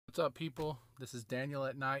What's up, people? This is Daniel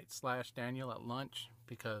at night / Daniel at lunch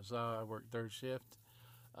because I work third shift.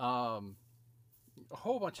 Um, a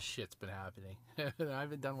whole bunch of shit's been happening. I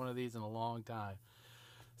haven't done one of these in a long time.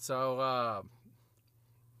 So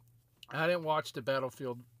I didn't watch the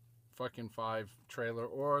Battlefield fucking 5 trailer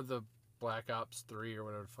or the Black Ops 3 or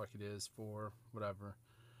whatever the fuck it is for whatever.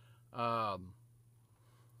 Um,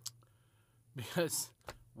 because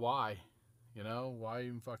why? Why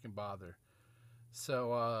even fucking bother?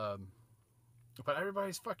 So but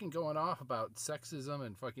everybody's fucking going off about sexism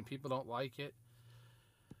and fucking people don't like it.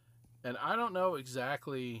 And I don't know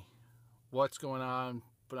exactly what's going on,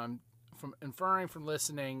 but I'm from inferring from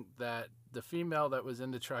listening that the female that was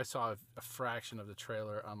in the I saw a fraction of the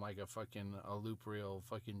trailer on like a loop reel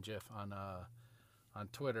fucking gif on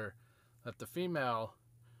Twitter, that the female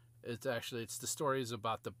it's the stories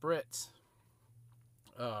about the Brits,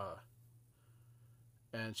 uh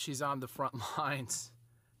and she's on the front lines.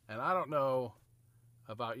 And I don't know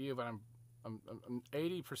about you, but I'm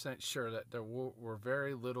 80% sure that there were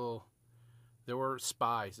very little. There were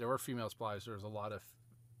spies. There were female spies. There was a lot of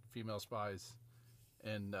female spies,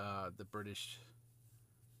 and the British.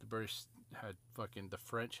 The British had fucking. The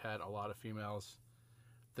French had a lot of females.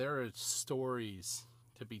 There are stories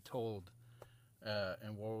to be told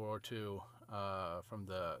in World War II from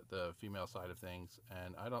the female side of things,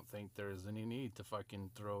 and I don't think there's any need to fucking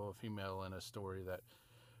throw a female in a story that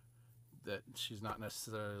she's not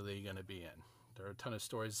necessarily going to be in. There are a ton of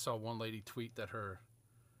stories. I saw one lady tweet that her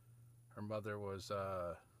mother was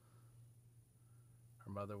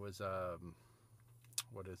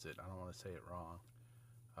what is it? I don't want to say it wrong.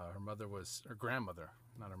 Her mother was her grandmother,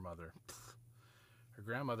 not her mother. Her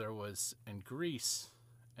grandmother was in Greece,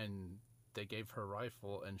 and they gave her a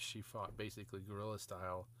rifle, and she fought basically guerrilla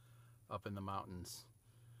style up in the mountains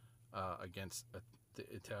against the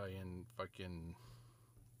Italian fucking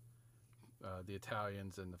the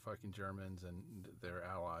Italians and the fucking Germans and their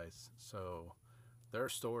allies. So there are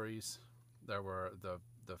stories. There were the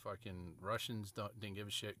fucking Russians didn't give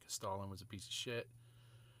a shit because Stalin was a piece of shit.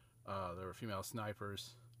 There were female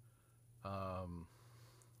snipers. Um,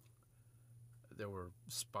 there were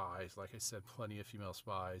spies. Like I said, plenty of female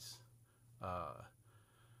spies. Uh,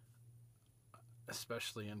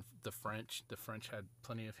 Especially in the French. The French had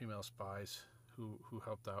plenty of female spies who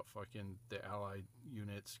helped out fucking the Allied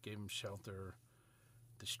units, gave them shelter,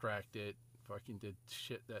 distracted, fucking did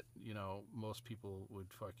shit that most people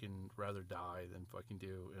would fucking rather die than fucking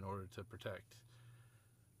do in order to protect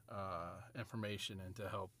information and to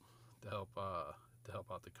help out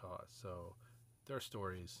the cause. So there are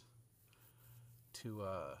stories to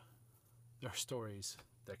there are stories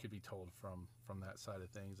that could be told from that side of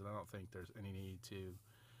things, and I don't think there's any need to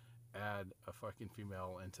add a fucking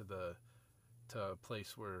female to a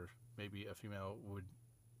place where maybe a female would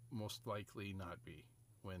most likely not be,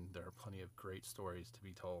 when there are plenty of great stories to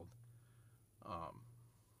be told. Um,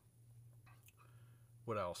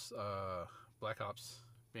 what else? Black Ops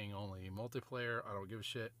being only multiplayer, I don't give a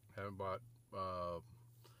shit. Uh,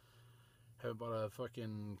 haven't bought a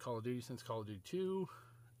fucking Call of Duty since Call of Duty 2.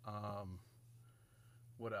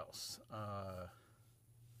 What else?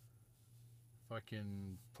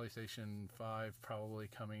 Fucking PlayStation 5 probably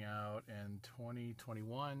coming out in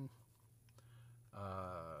 2021.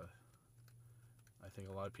 I think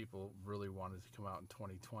a lot of people really wanted to come out in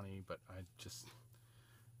 2020, but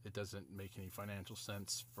it doesn't make any financial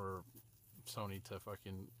sense for Sony to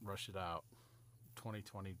fucking rush it out.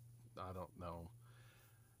 2020, I don't know.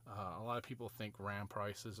 A lot of people think RAM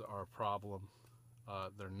prices are a problem.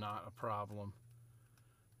 They're not a problem.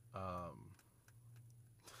 Um,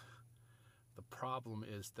 the problem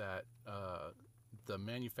is that the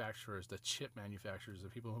manufacturers, the chip manufacturers, the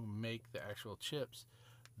people who make the actual chips,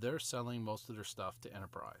 they're selling most of their stuff to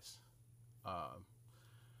enterprise. Um,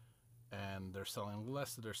 and they're selling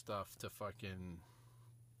less of their stuff to fucking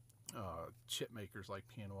chip makers like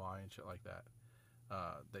PNY and shit like that,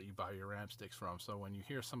 that you buy your RAM sticks from. So when you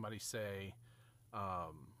hear somebody say,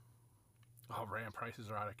 oh, RAM prices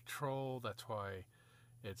are out of control, that's why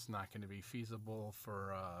it's not going to be feasible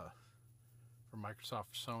for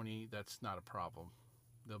Microsoft or Sony, that's not a problem.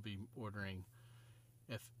 They'll be ordering,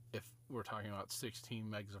 if we're talking about 16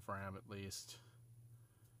 megs of RAM at least,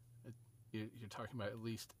 you're talking about at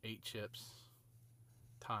least 8 chips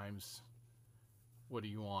times, what do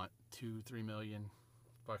you want, 2-3 million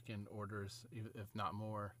fucking orders, if not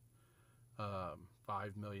more,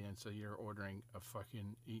 5 million. So you're ordering a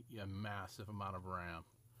massive amount of RAM.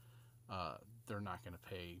 They're not going to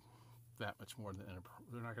pay that much more than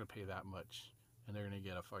they're not going to pay that much, and they're going to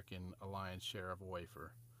get a lion's share of a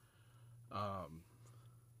wafer.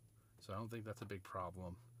 So I don't think that's a big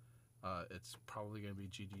problem. It's probably going to be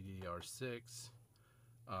GDDR6.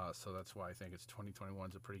 So that's why I think it's 2021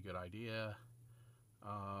 is a pretty good idea.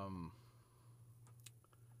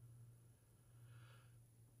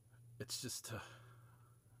 It's just,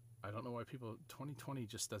 I don't know why 2020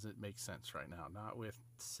 just doesn't make sense right now. Not with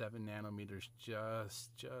 7 nanometers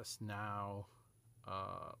just now,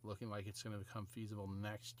 looking like it's going to become feasible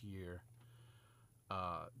next year.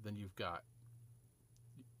 Then you've got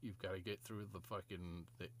to get through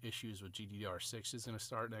the issues with GDDR6 is going to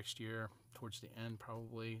start next year, towards the end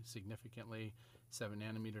probably, significantly. 7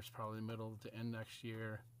 nanometers probably the middle to end next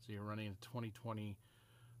year. So you're running into 2020.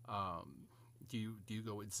 Do you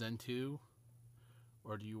go with Zen 2,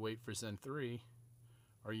 or do you wait for Zen 3?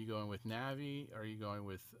 Are you going with Navi? Are you going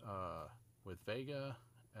with Vega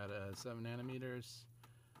at 7 nanometers?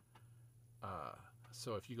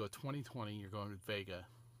 So if you go 2020, you're going with Vega.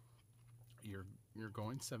 You're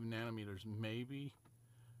going 7 nanometers, maybe.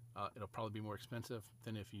 It'll probably be more expensive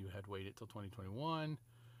than if you had waited till 2021.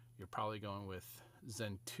 You're probably going with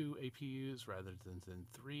Zen 2 APUs rather than Zen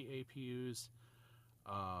 3 APUs.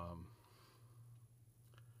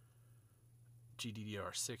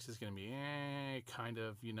 GDDR6 is going to be kind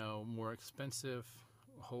of, more expensive,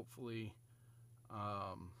 hopefully.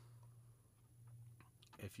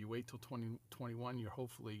 If you wait till 2021,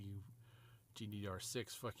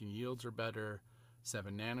 GDDR6 fucking yields are better.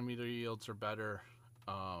 7 nanometer yields are better.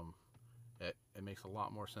 It makes a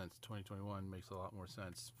lot more sense. 2021 makes a lot more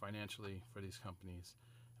sense financially for these companies.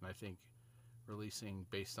 And I think releasing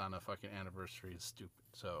based on a fucking anniversary is stupid.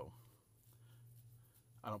 So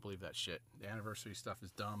I don't believe that shit. The anniversary stuff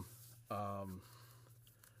is dumb.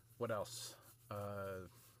 What else?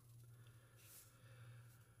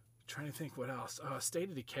 Trying to think what else. State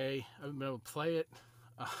of Decay. I haven't been able to play it.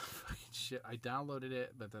 Fucking shit. I downloaded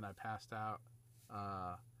it, but then I passed out.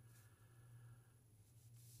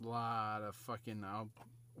 Lot of fucking.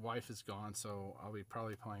 Wife is gone, so I'll be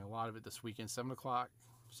probably playing a lot of it this weekend. 7 o'clock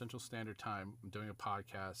Central Standard Time. I'm doing a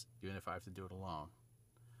podcast, even if I have to do it alone.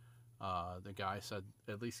 The guy said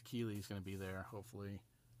at least Keely's going to be there, hopefully.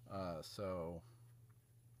 So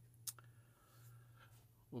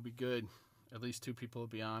we'll be good. At least 2 people will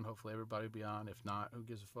be on. Hopefully everybody will be on. If not, who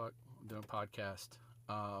gives a fuck? I'm doing a podcast.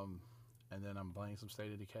 And then I'm playing some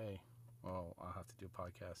State of Decay. Well, I'll have to do a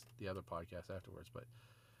podcast, the other podcast afterwards, but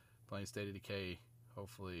playing State of Decay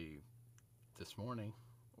hopefully this morning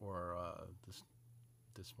or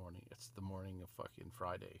this morning. It's the morning of fucking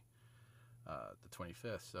Friday, the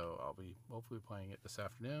 25th. So I'll be hopefully playing it this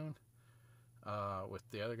afternoon with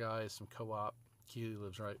the other guys, some co-op. Keely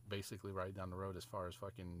lives basically right down the road as far as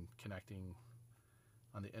fucking connecting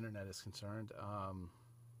on the internet is concerned.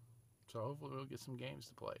 So hopefully we'll get some games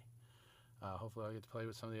to play. Hopefully I'll get to play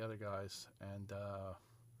with some of the other guys, and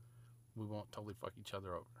we won't totally fuck each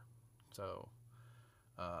other over. So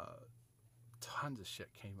tons of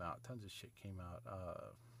shit came out.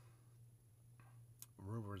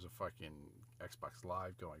 Rumors of fucking Xbox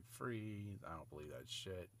Live going free. I don't believe that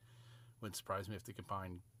shit. Wouldn't surprise me if they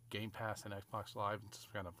combine Game Pass and Xbox Live into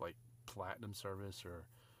some kind of like platinum service or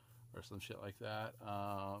some shit like that.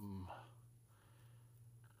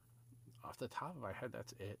 Off the top of my head,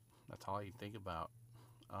 that's it. That's all you think about.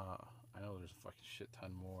 I know there's a fucking shit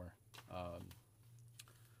ton more.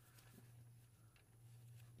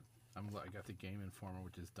 I got the Game Informer,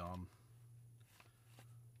 which is dumb.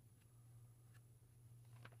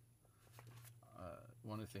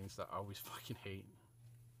 One of the things that I always fucking hate.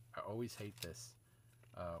 I always hate this.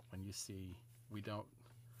 When you see we don't,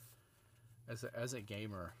 as a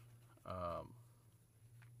gamer,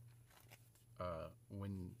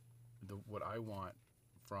 what I want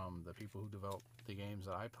from the people who develop the games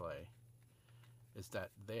that I play is that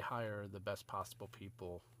they hire the best possible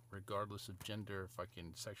people, regardless of gender,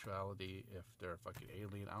 fucking sexuality, if they're a fucking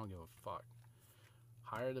alien, I don't give a fuck.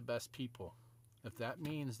 Hire the best people. If that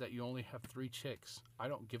means that you only have 3 chicks, I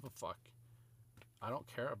don't give a fuck. I don't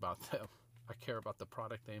care about them. I care about the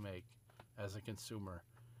product they make as a consumer.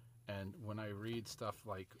 And when I read stuff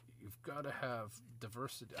like, you've got to have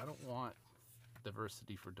diversity, I don't want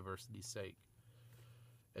diversity for diversity's sake.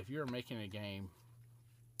 If you're making a game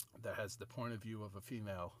that has the point of view of a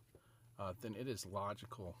female, then it is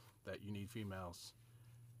logical that you need females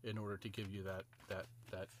in order to give you that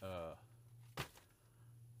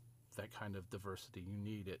kind of diversity. You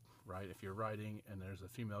need it, right? If you're writing and there's a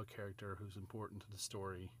female character who's important to the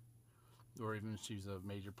story, or even if she's a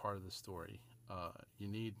major part of the story, you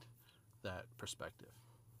need that perspective.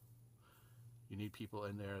 You need people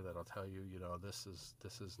in there that'll tell you, this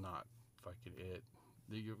is not fucking it.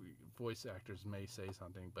 The voice actors may say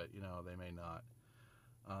something, but they may not.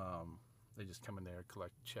 They just come in there,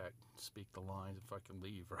 collect a check, speak the lines, and fucking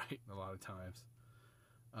leave, right? A lot of times.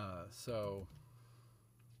 So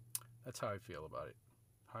that's how I feel about it.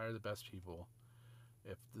 Hire the best people.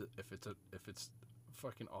 If it's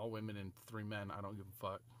fucking all women and 3 men, I don't give a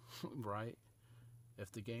fuck, right?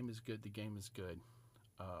 If the game is good, the game is good.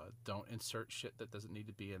 Don't insert shit that doesn't need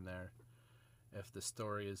to be in there. If the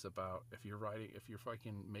story is about, if you're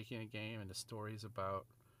fucking making a game and the story is about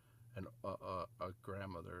a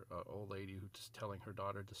grandmother, an old lady who's just telling her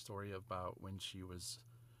daughter the story about when she was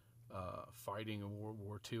fighting in World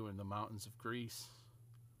War II in the mountains of Greece,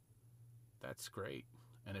 that's great.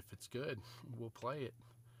 And if it's good, we'll play it.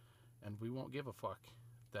 And we won't give a fuck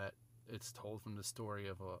that it's told from the story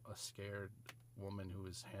of a scared woman who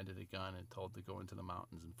was handed a gun and told to go into the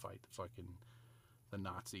mountains and fight the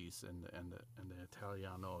Nazis and the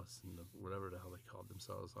Italianos and whatever the hell they called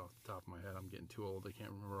themselves. Off the top of my head, I'm getting too old. I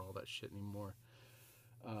can't remember all that shit anymore.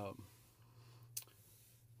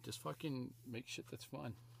 Just fucking make shit that's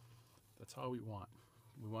fun. That's all we want.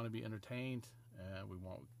 We want to be entertained, and we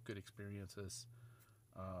want good experiences.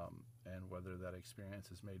 And whether that experience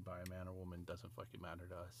is made by a man or woman doesn't fucking matter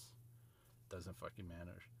to us. Doesn't fucking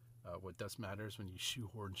matter. What does matter is when you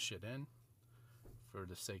shoehorn shit in for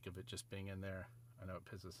the sake of it just being in there. I know it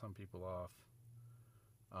pisses some people off,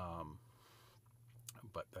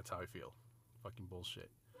 but that's how I feel. Fucking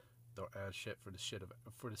bullshit. Don't add shit for the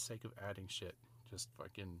sake of adding shit. Just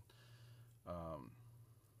fucking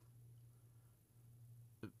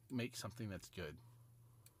make something that's good.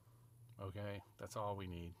 Okay, that's all we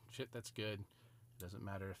need. Shit that's good. It doesn't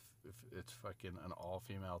matter if it's fucking an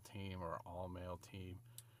all-female team or an all-male team,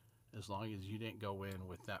 as long as you didn't go in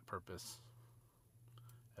with that purpose.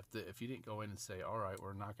 If you didn't go in and say, all right,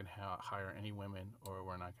 we're not going to hire any women, or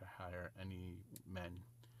we're not going to hire any men,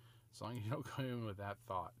 as long as you don't go in with that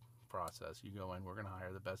thought process, you go in, we're going to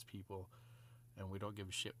hire the best people, and we don't give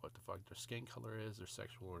a shit what the fuck their skin color is, their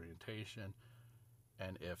sexual orientation.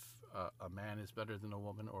 And if a man is better than a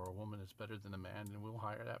woman, or a woman is better than a man, then we'll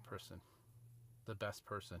hire that person, the best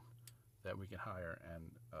person that we can hire,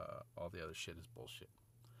 and all the other shit is bullshit.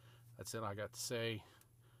 That's it I got to say.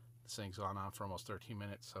 This thing's gone on for almost 13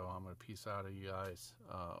 minutes, so I'm going to peace out of you guys.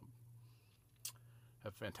 Have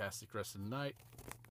a fantastic rest of the night.